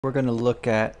We're going to look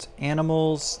at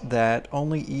animals that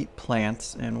only eat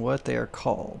plants and what they are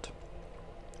called.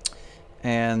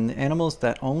 And animals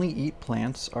that only eat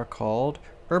plants are called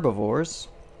herbivores.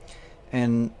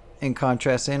 And in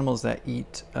contrast, animals that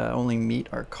eat only meat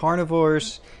are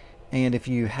carnivores. And if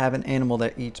you have an animal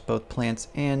that eats both plants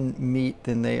and meat,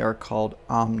 then they are called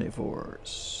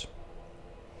omnivores.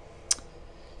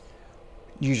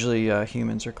 Usually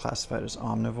humans are classified as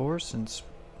omnivores, since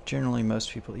generally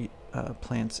most people eat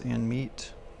plants and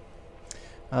meat.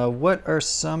 What are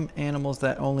some animals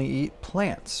that only eat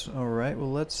plants? All right,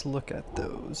 well, let's look at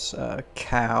those.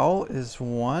 Cow is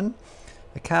one.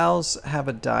 The cows have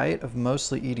a diet of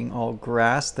mostly eating all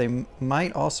grass. They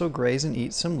might also graze and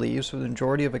eat some leaves, but the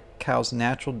majority of a cow's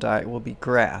natural diet will be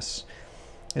grass.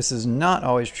 This is not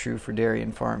always true for dairy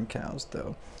and farm cows,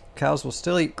 though. Cows will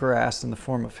still eat grass in the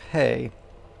form of hay.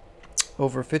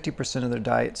 Over 50% of their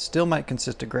diet still might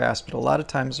consist of grass, but a lot of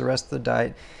times the rest of the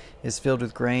diet is filled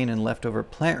with grain and leftover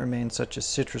plant remains such as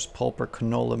citrus pulp or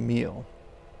canola meal.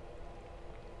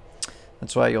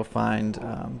 That's why you'll find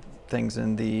things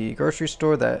in the grocery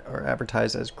store that are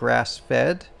advertised as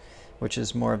grass-fed, which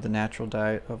is more of the natural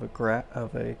diet of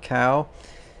a cow.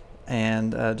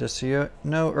 And just so you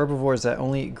know, herbivores that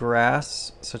only eat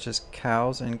grass, such as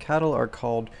cows and cattle, are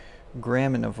called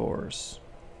graminivores.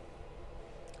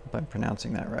 If I'm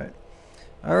pronouncing that right.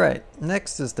 All right,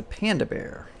 next is the panda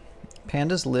bear.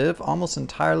 Pandas live almost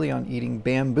entirely on eating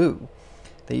bamboo.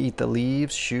 They eat the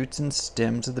leaves, shoots, and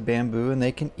stems of the bamboo, and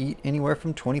they can eat anywhere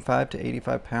from 25 to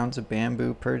 85 pounds of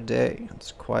bamboo per day.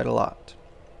 That's quite a lot.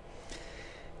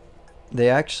 They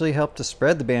actually help to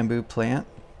spread the bamboo plant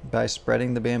by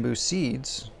spreading the bamboo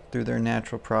seeds through their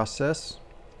natural process.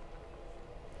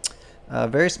 A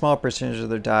very small percentage of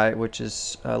their diet, which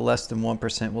is less than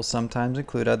 1%, will sometimes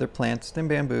include other plants than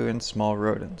bamboo and small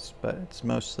rodents, but it's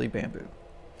mostly bamboo.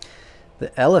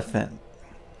 The elephant.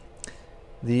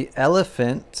 The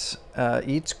elephant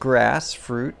eats grass,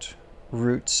 fruit,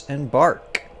 roots, and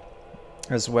bark,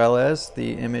 as well as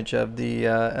the image of the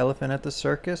elephant at the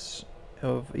circus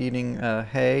of eating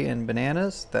hay and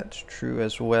bananas. That's true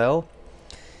as well.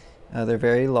 They're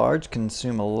very large,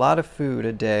 consume a lot of food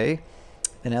a day.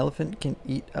 An elephant can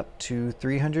eat up to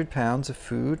 300 pounds of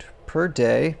food per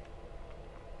day.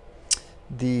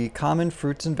 The common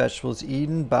fruits and vegetables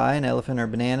eaten by an elephant are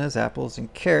bananas, apples,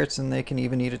 and carrots, and they can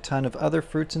even eat a ton of other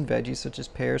fruits and veggies such as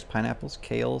pears, pineapples,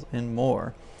 kale, and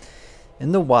more.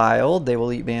 In the wild, they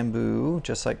will eat bamboo,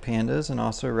 just like pandas, and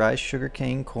also rice,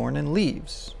 sugarcane, corn, and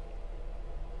leaves.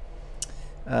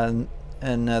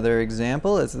 Another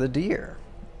example is the deer.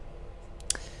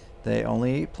 They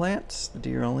only eat plants. The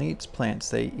deer only eats plants.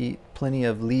 They eat plenty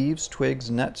of leaves, twigs,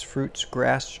 nuts, fruits,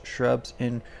 grass, shrubs,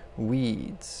 and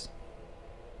weeds.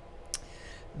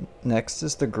 Next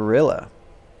is the gorilla.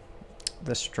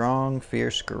 The strong,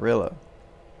 fierce gorilla.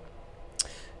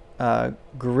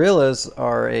 Gorillas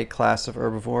are a class of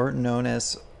herbivore known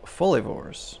as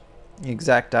folivores. The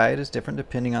exact diet is different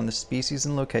depending on the species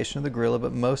and location of the gorilla,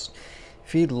 but most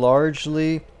feed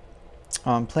largely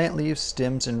on plant leaves,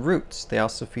 stems, and roots. They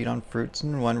also feed on fruits.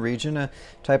 In one region, a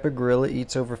type of gorilla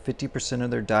eats over 50% of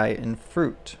their diet in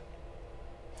fruit.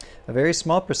 A very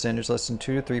small percentage, less than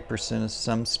 2 to 3% of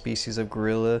some species of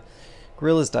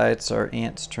gorilla's diets are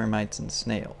ants, termites, and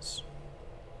snails.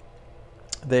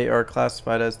 They are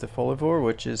classified as the folivore,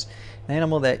 which is an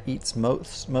animal that eats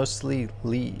mostly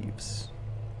leaves.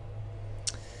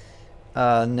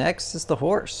 Next is the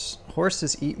horse.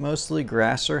 Horses eat mostly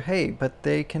grass or hay, but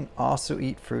they can also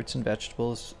eat fruits and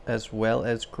vegetables as well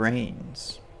as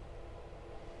grains.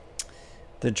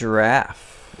 The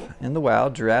giraffe. In the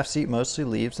wild, giraffes eat mostly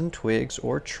leaves and twigs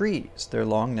or trees. Their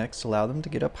long necks allow them to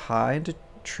get up high into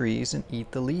trees and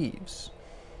eat the leaves.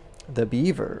 The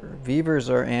beaver. Beavers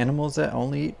are animals that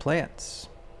only eat plants.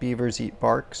 Beavers eat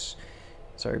bark,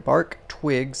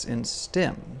 twigs, and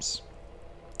stems.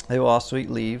 They will also eat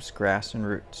leaves, grass, and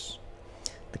roots.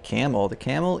 The camel. The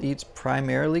camel eats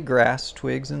primarily grass,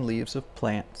 twigs, and leaves of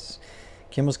plants.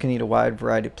 Camels can eat a wide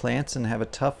variety of plants and have a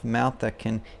tough mouth that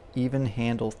can even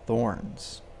handle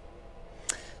thorns.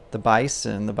 The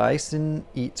bison. The bison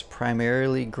eats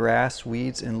primarily grass,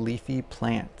 weeds, and leafy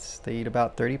plants. They eat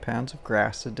about 30 pounds of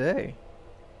grass a day.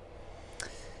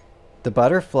 The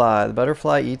butterfly. The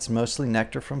butterfly eats mostly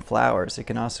nectar from flowers. It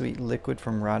can also eat liquid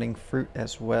from rotting fruit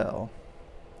as well.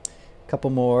 Couple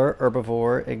more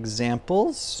herbivore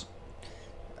examples.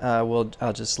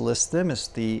 I'll just list them. It's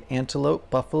the antelope,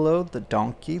 buffalo, the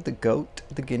donkey, the goat,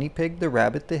 the guinea pig, the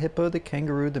rabbit, the hippo, the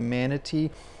kangaroo, the manatee,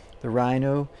 the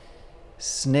rhino,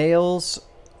 snails,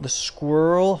 the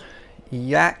squirrel,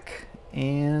 yak,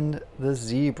 and the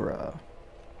zebra.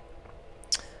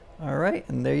 All right,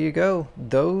 and there you go.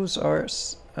 Those are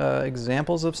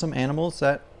examples of some animals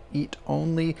that eat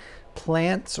only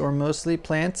plants or mostly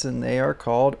plants, and they are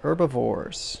called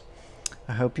herbivores.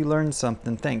 I hope you learned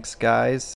something. Thanks, guys.